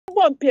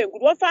bomb pig,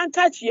 what fan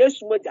touch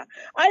Yesu mogya.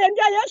 I am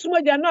Yesu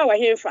mogya now a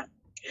hefa.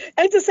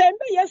 And to say,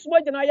 Yesu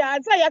mogya, I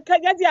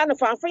can't get the other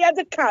fan for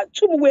the car,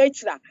 2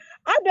 weeks.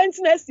 I don't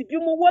know if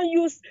you won't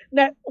use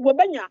the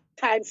Wabanya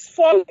times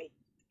 4. Now,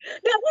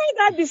 why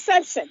that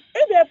deception?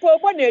 If you're poor,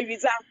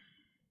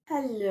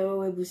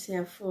 hello,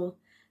 Ebusiafo.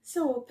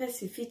 So,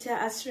 Pesifita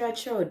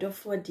Asracha or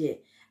Dofodie,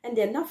 and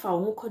then now for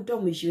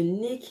Uncle is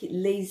unique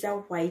laser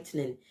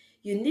whitening.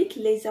 Unique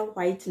laser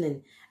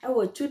whitening.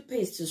 Our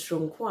toothpaste to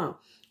strong quam.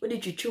 What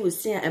did you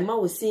choose? Say, and ma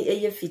was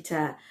seeing a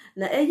fita.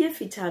 Na eye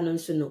fita non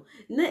sono.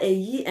 Na a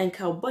ye and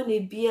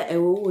carbonate beer a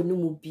wo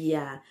no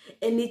beer.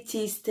 Any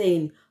tea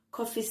stain,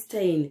 coffee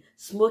stain,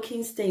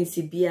 smoking stain,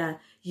 beer.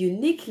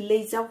 Unique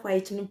laser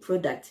whitening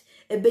product.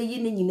 Ebe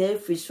yini nyina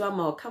free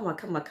swama o kama.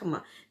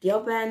 The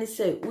obani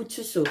say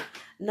uchu so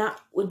na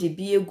odi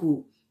bi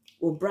egu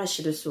o brush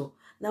do so.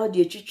 Na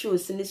odi echuchu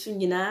sini so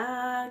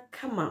nyina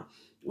kama.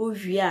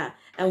 Uvia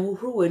and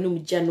who wenum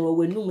jano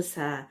wenum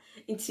sa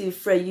into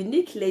for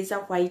unique laser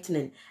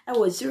whitening. I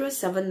was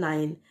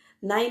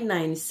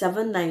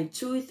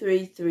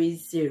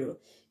 079-9979-2330.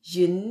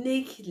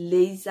 Unique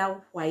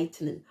laser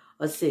whitening.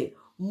 Or say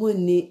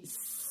Muni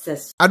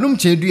ses. Adom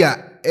Kyei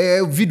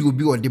Duah video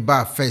bi on the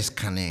bar first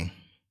kane.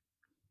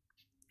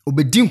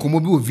 Obedin komo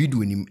bi o video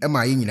nim e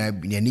ma ye nyina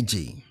bi ani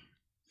je.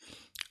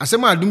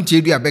 Asema Adom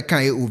Kyei Duah be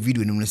kan o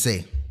video nim no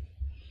say.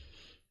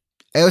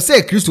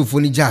 Say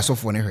Christopher ni ja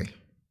asofo ne hwe.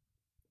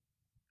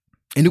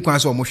 Eni kwan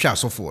so mo hwe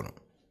asofo no.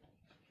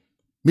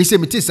 Me se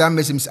meti sa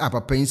mesims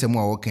apapa nsem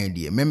a wo kan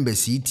die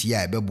members iti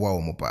a be boa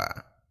wo mo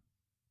pa.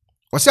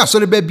 O se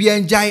asole ba bia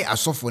njai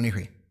asofo ne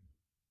hwe.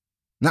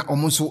 Na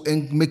omo so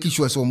make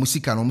sure so omo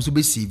sika no omo so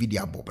be save di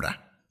abobra.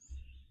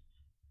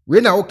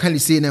 We na wo kan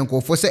say na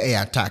nkofo se e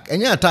attack.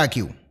 Enya attack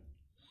you.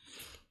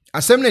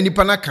 Asem na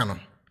nipa na ka no.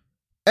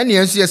 Ene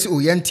enso yesi o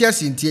ye ntia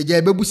sintie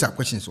agya be busa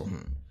questions wo ho.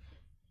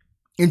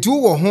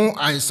 Ntu wo ho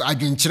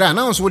adwenkyira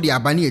na so de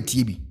abane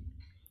atie bi.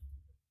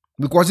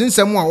 Because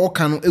nsem a wo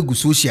kan no egu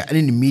social and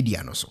in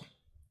media no so.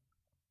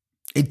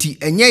 Eti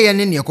enye ye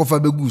ne ekofa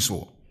begu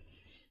so.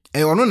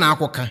 Ono na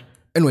akoka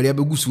ene we de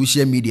begu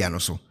social media no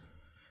so.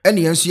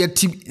 Ene yenso ye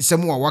tip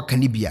nsem a waka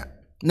ne bia.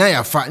 Na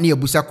ya fa na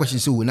yabusa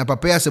questions wo na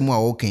papa ya nsem a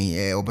wo kan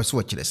obeso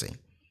wo kire sen.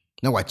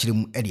 Na wa kire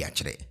mu e de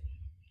akire.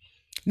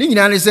 Ni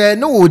nyina ne se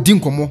na wo di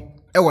nkomo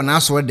e wo na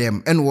aso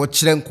dem ene wo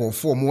kire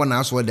nkofo mo na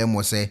aso dem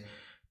wo se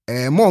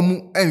mo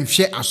mu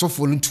enhwe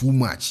asofo no too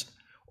much.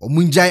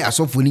 Omunjai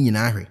asofo ni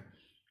nyina ahwe.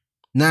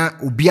 Na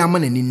obi ama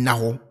nani na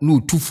ho na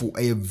otufo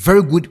a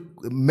very good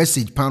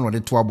message pan on the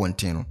to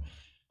abonten no.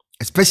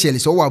 Especially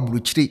so wa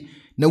buruchire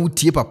na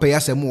wutie papa ya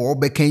asem wo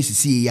be kan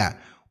sisi ya.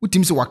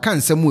 Utim se waka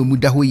nsem wo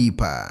emuda ho yi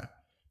pa.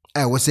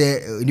 Wo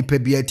se nipa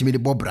bia timi de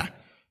bobra.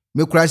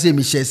 Me kura se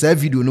mi share sa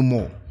video no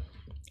mo.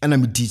 Ana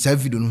mi di sa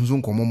video no so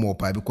nkomo mo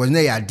pa because na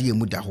ya de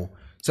emuda ho.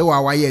 Se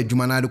wa ye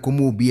adwuma na de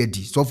komo obi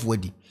adi, sofo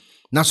adi.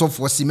 Na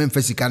sofo si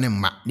memfasika ne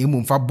ma, na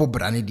emu mfa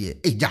bobra ne de.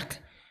 Jack.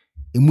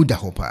 Emuda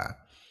ho pa.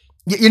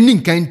 Ye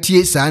ninkan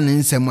tie sa ne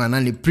nsem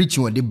ana ne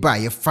preaching wo de ba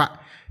ye fa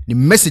the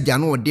message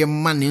ana wo de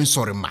ma ne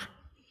nsore ma.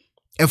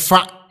 E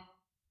fa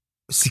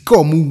sika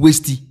o mu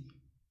waste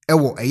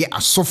ewo eye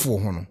asofo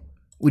ho no.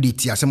 Wo de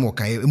ti asem wo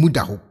kan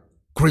emuda ho.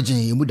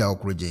 Krojen emuda ho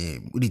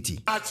krojen wo de ti.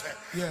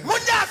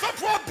 Munya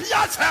asofo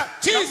biacha.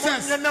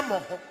 Jesus.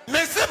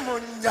 Mese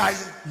munya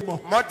yi.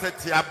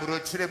 Moteti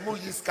abrochire mu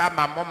yiska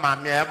mamo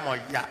mame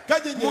emoya.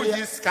 Mu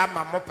yiska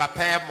mamo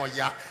papa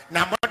emoya.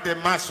 Na mo de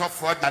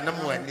masofo da na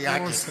mu ani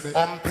age.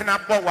 Ompena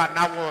bo wa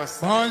na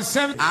wos.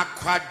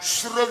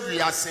 Akwadro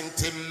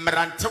wiasente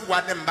mrante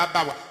wa ne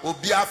mbabawa.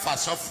 Obi afa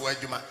sofo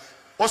adwuma.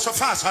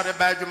 Osofa asore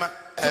ba adwuma.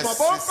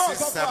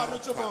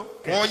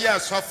 Oh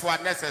yes, software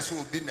necessary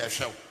will be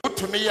natural.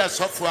 To me, yes,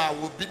 software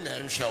will be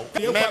natural.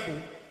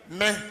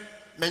 Me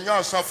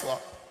your software.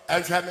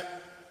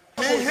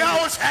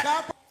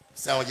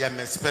 So yeah,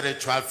 my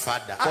spiritual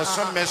father. For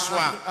some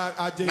meswa,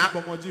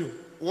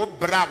 we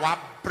bra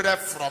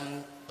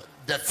from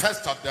the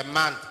first of the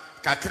month.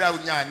 Kakra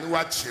unya ni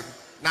wachim.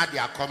 Na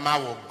dia koma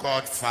wo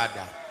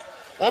Godfather.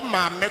 O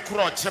ma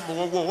mekro chem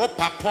wo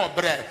papa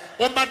bre.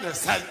 O ma the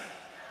side.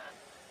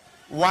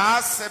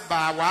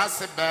 Waseba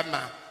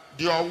ma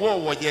di owo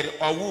wo yere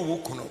owo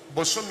wukuno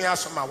bosumi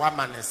asoma wa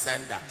ma ne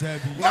senda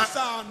na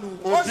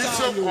obi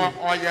so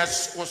o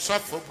yes for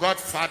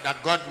Godfather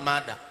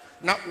Godmother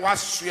na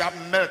wasua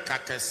milk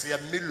akese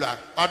million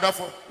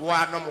odofo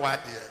wa nom wa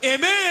de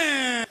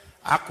amen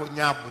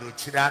akonya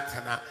abrochire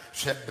atana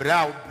hwe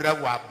bra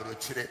wa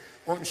abrochire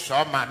on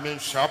show ma men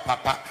show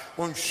papa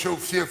on show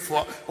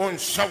fiefo on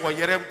show wo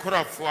yere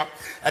nkorofo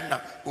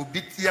na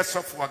obi tie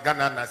sofo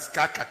Ghana na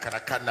ska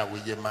kakaraka na wo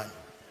yeman.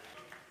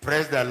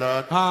 Praise the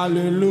Lord.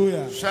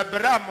 Hallelujah.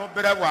 Shabra mo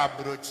bra wa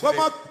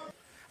abrochire.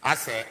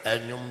 Ase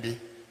enyumbi.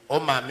 O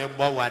ma me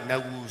bo wa na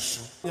wusu.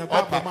 O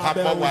papa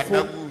bo wa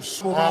na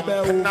wusu. O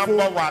pena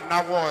bo wa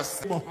na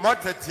wos.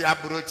 Moteti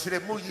abrochire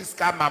mu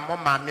yiska ma mo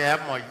ma me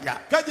emoya.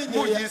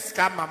 Mu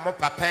yiska ma mo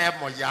papa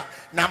emoya.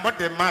 Na mo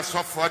de ma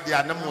sofo de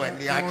anemu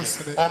ani age.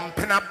 O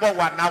pena bo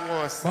wa na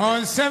wos.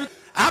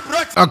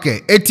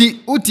 Okay,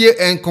 eti utie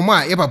enkomo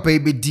a ye papa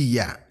be di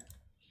ya.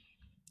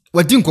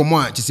 wadi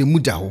nkomo a chese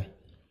muda ho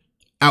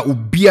a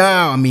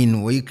obia I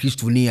mean we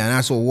Kristo ni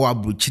ana so wo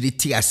abrochiri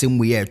ti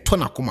asem ye to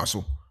na koma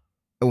so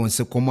e won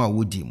se komo a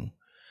wodi mu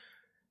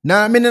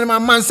na menen ma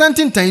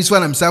mansantin tan so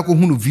na msa ko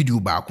hunu video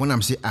ba ko na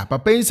mse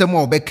papa yin sem a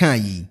obeka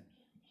yi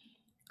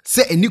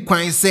se eni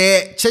kwan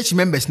se church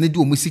members na di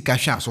o musika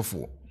hwa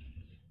asofo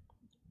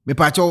me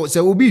pa cho se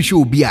obi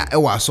hwe obi a e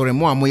wa asore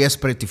mo amoye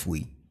spiritiful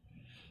yi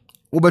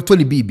obeto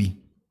ni bibi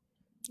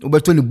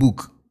obeto ni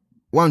book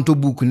one to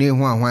book ne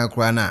ho ahwan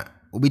kra na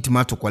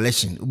obetima to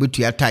collection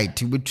obetu ya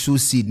tight obetu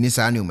seed ni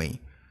sa ne mai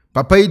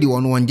papa yi di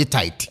won wonje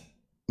tight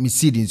mi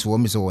seed nso wo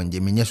mi so wonje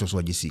menye so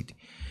wonje seed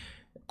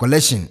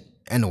collection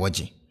ene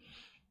woje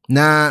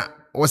na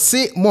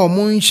wose mo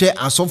nhwe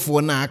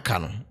asofo na aka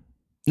no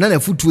na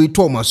futu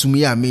eto masum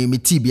ya me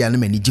ti bia na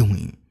mani je hu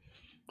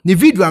ni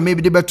video a me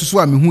be de beto so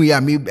a me hu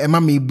ya me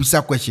ema me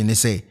busa question ne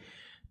say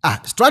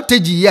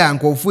strategy ya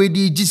nkofo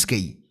edi giska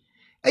yi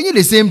enye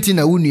the same thing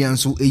na wunu ya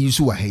nso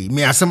eyusu wa hei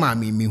me asema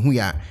me hu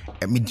ya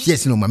me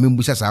yes no ma me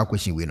busa sa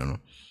question we no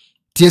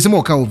tie asema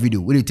o kan o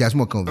video we tie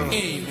asema o kan o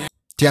video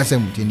tie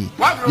asema tie ni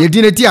ye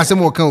di na tie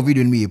asema o kan o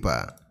video ni me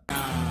pa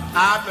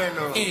amen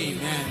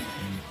amen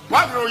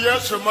what no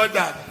Yesu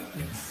mother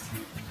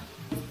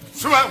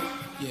so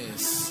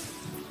yes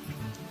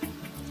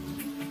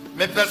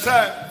me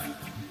pesa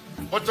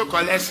auto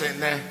collection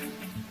ne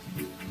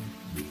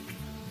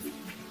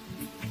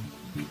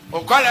o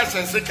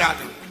collection se card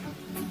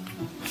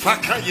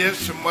faka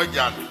Yesu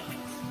mogya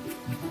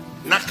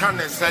na kan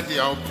se de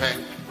open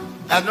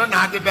eno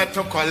na de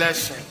beto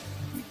collection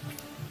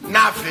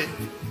na fe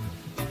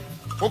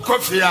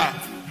ukofia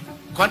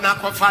kona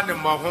kofa ne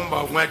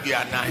mohomba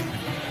nwaduanan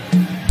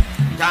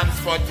times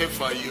 40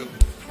 for you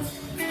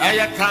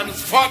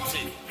times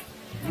 40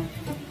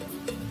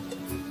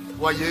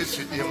 wa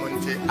Yesu di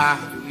monte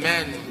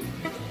amen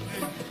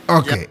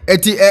okay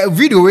eti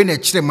video we na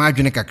kire ma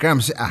adwene kakra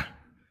am se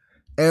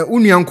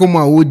unuankom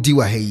a wodi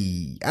wa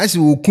hei asi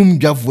wokum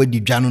dwafo di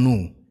dwa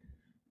no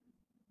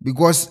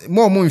because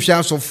mo nhwe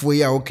asofo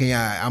ya okay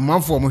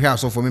amanfo mo hwe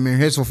asofo me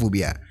hwe asofo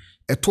bia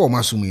eto o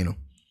masumi no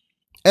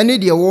ene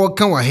de wo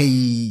kan wa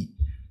hei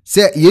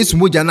se Yesu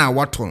mogya na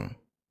waton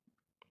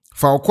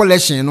fa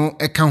collection no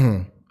eka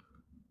ho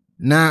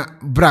na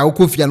bra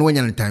okofia no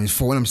wanya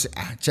times 4 na say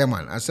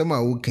chairman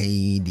asema wo kan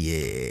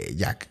de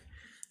jack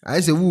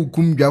I say wo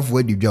kum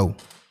dwafo di dwa o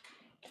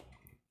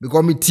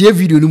because me tie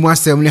video ni mu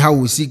asem ni how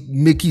we see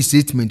make a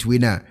statement we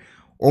na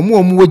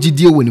omo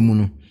wagidie woni mu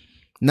no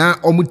na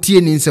omo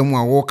tie ni nsem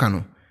a wo ka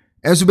no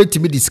enso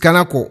betimi di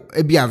scanner ko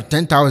e bia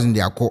 10,000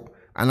 de akọ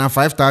ana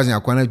 5,000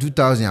 akọ na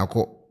 2,000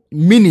 akọ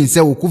meaning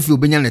say wo kofi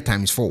obenya na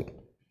times 4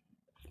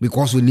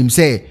 because we lim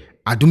say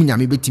adum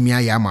nyame betimi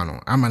aya ama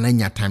no ama na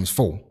nya times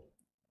 4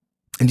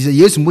 and say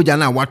Yesu mogya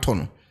na wato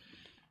no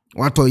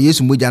wato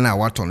Yesu mogya na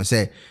wato no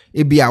say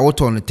e bia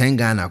wato no 10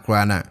 Ghana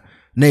kra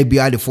na e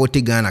bia de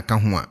 40 Ghana ka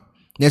ho a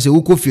yes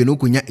uko fie no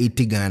kunya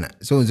 80 Ghana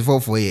so nze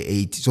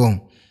 8 so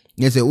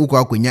yes uko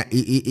akunya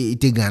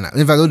 80 Ghana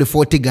in fact the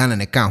 40 Ghana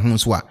na ka ho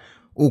so a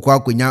uko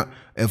akunya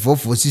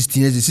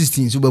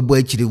 16 so bebo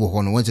akire wo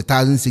ho no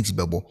 1006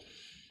 bebo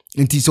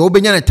nti so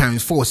obenya na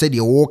times 4 said the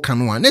wo ka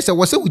no a na se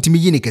wo se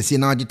utimi yi ne kase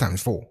na age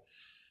times 4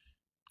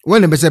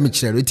 when be se me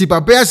kire ti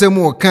papa ya se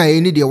mo ka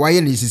ni de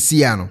waye ne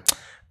sisi a no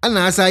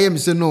ana asa ye me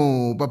se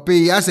no papa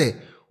ya se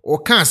o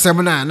ka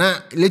asem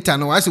na later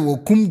no ase wo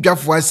kum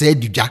dwafo ase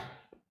adudwa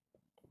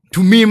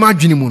to me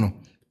imagine mu no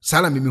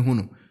sala me hu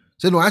no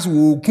se no ase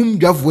wo kum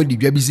dwafo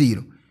adudwa bi se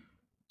no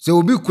se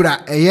obi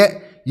kura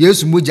eye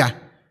Yesu mogya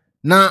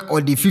na o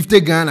di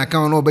 50 Ghana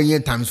ka no obenye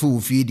times 4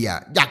 ofie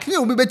dia jack ne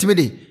obi betime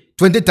de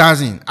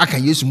 20,000 aka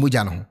Yesu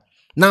mogya no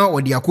na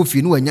o di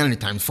akofie no wanya ne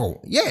times 4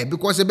 yeah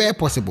because e be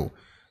possible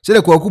se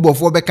le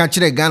kwakubofo be ka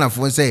kire Ghana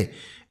fo say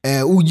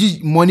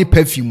uji money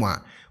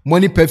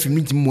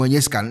perfume nti mo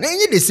anya scan na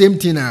enye the same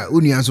thing na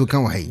onuan so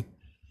kan wa hai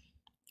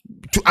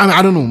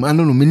I don't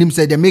know minim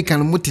say the make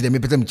kan muti the me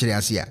peta me kire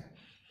ase a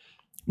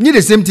ni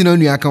the same thing na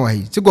onuan kan wa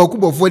hai se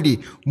kwakubofo de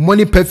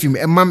money perfume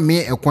e ma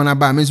me ekwana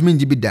ba me so me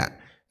ngi bi da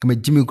kama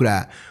jimi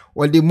kura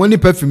o de money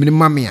perfume ni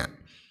ma me a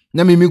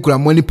na me kura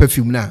money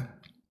perfume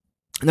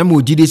na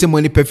mo jide se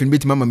money perfume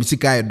beti mama me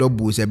sika e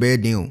double se be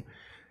den o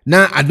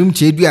na Adom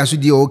Kyei Duah so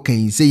de o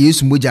kan se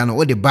Yesu mogya no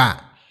o de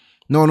ba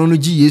na ono no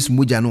gi Yesu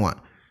mogya no a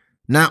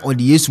na o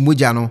de Yesu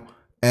mogya no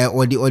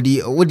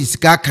o de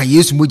sika kan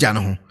Yesu mogya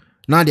no ho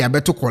na de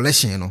abeto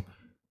collection no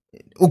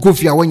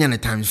okofia wonya na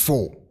times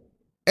 4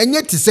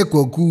 enye ti se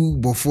kwaku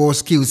before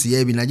skills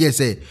ye bi na je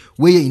say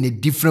we in a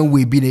different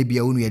way bi na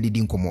bia onu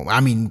yedi nkomo I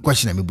mean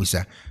question na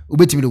mebusa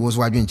obetimi de wo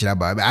so adwen kira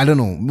ba I don't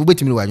know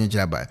obetimi de wo adwen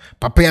kira ba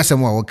papa ya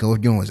sem a wo kan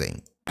odwen wo say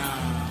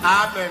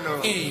amen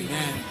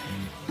amen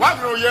what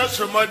no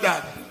Yesu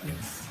mother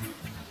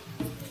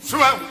so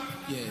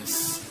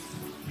yes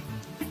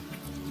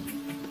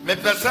me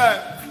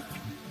pesa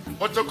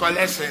auto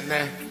collection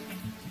ne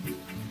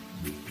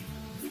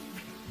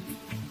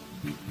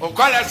o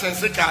collection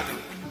se card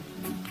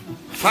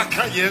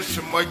faka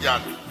Yesu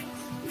mogya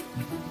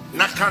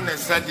na kan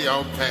se de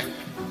open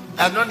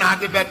eno na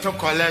de beto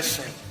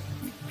collection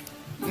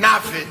na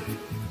fe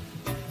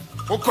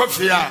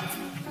Ukofia,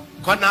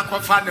 Kona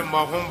Kofani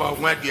Mahumba,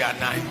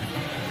 Wadianai.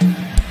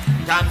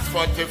 Times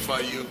 40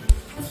 for you.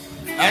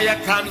 Aya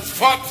times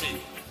 40.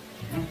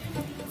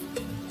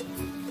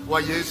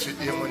 What Yesu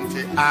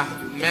dimunti.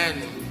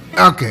 Amen.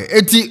 Okay.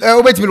 Eti,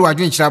 obetimi lo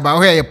adwen chiraba,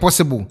 ho ye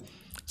possible.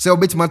 Se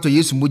obetimi to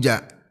Yesu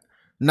mogya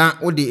na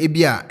ode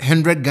ebia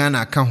 100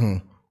 Ghana ka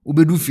ho.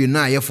 Ubedu fie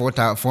na ye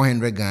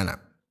 400 Ghana.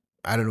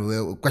 I don't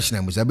know, question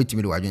am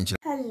obetimi lo adwen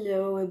chiraba.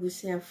 Hello,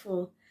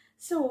 ebusiafo.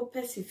 So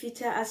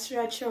pesifita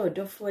asracha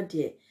odofo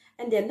de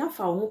and then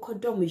nafa ho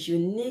kodom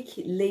unique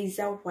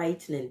laser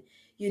whitening.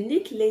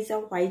 Unique laser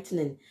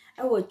whitening.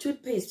 Our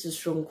toothpaste is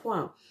from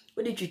Kwa.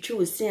 What did you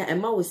choose? Say,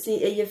 and ma was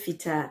saying eye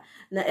fita.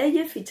 Na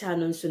eye fita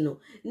non so no.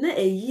 Na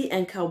ye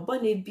and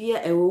carbonate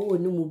beer a wo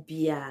no mu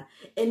beer.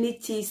 Any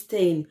tea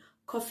stain,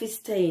 coffee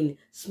stain,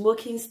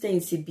 smoking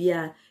stain si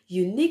beer.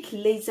 Unique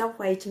laser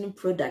whitening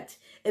product.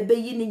 Ebe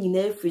yini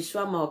nyina free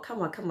swama o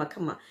kama.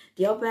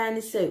 The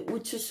obani say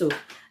utu so.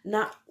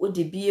 Na o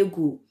de beer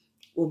gu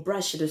o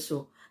brush the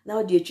so.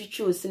 Now the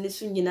chuchu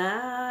sinisu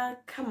nyina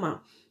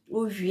kama.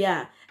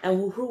 Uvia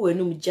and who were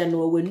num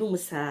general were num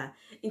sa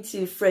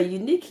into for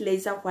unique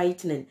laser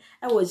whitening.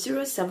 I was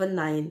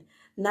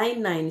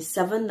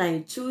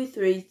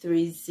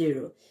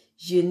 079-9979-2330.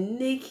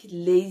 Unique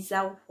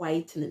laser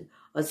whitening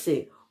or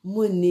say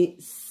money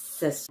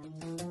ses.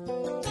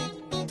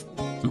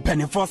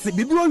 Penifo se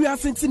bibiro wi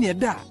asenti ne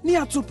da ne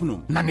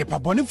atopnum na ne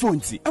pabone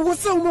fonti e wo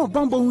se wo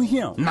bambo hu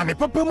hia na ne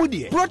papa mu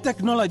de Pro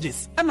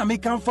Technologies ana me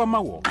kan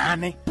fama wo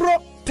ane Pro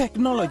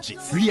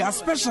Technologies. We are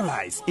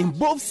specialized in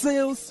both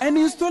sales and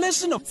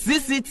installation of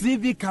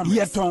CCTV cameras.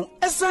 Yeton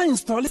esa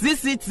install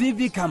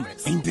CCTV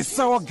cameras in the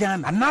South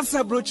Ghana and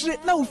NASA brochure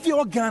na ufi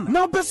Ghana.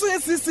 Now peso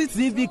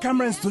CCTV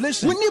camera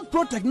installation. We need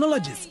Pro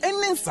Technologies and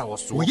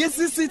Ninsawaso. We get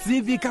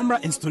CCTV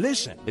camera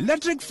installation,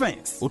 electric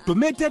fence,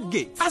 automated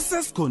gate,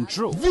 access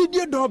control,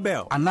 video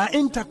doorbell, and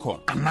intercom,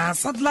 and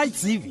satellite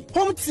TV,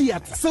 home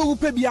theater, so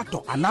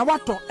upebiato, and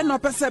awato, and a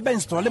pesebe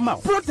install them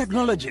out. Pro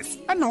Technologies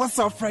and our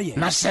software.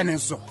 Na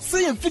shenenso.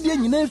 Say fidye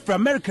nyina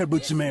from America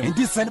brochime and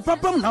this and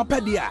papa na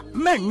pedia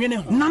man nwene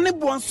ho na ne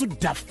bo so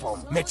da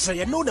form make sure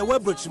you know the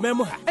web brochime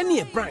mu ha any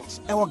a branch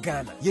e wo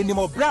Ghana ye ni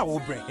mo bra wo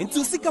bre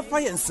into sika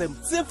fire nsem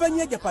se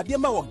fanya japade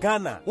ma wo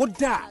Ghana wo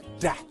da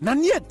na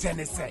ne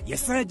tenese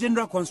yes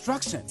general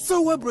construction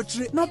so web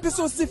brochire na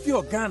peso si fi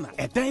o Ghana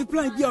e dan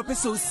plan bi o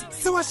peso si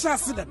se wa sha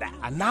se dada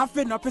ana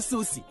afi na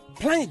peso si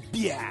plan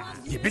bia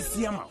ye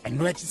besi ama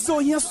eno achi so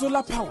here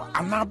solar power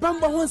ana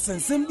bamba ho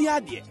nsensem bi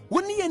ade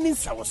woni ye ni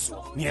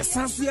nsawoso ne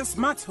esanso ye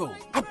smart home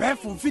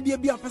abefo video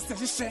bi apese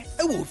hye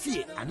e wo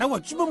fie ana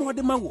watwuma mo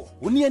de ma wo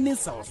woni ye ni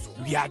nsawoso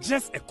we are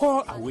just a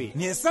call away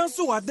ne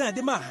esanso wadan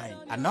de ma han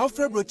ana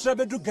ofre brochire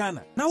bedu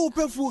Ghana na wo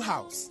pe full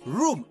house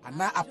room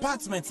ana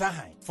apartment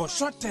ahan for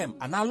short term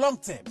and a long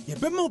term ye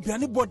be ma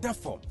obiane border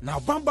form na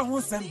bamba ho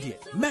nsem de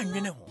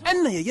manwene ho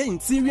enna ye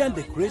interior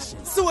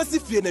decoration so wasi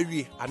fie na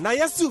wie ana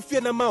yasu fie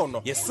na ma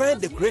no ye sign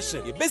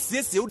decoration ye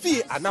besiesie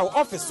fie ana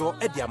office so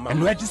e de ama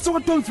no edi so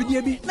tom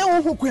fidie bi na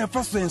wo hokwa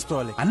fa so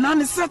install ana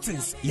ne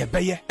settings ye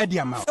beye e de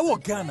ama e wo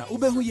Ghana wo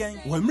be hu yen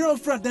wo mira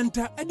ofra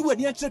denta e de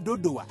wani a che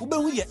dodowa wo be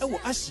hu ye e wo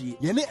ahie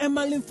ye ne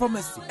Emerlin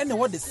Pharmacy and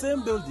what the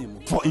same building.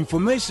 For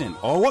information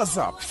or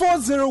WhatsApp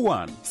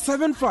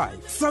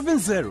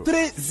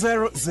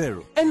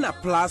 401-7570-300 and a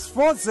plus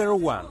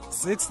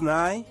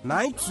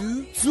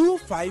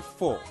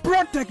 401-6992-254.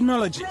 Pro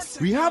Technologies.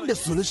 We have the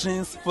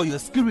solutions for your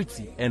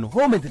security and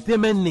home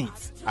entertainment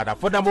needs at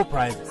affordable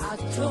prices.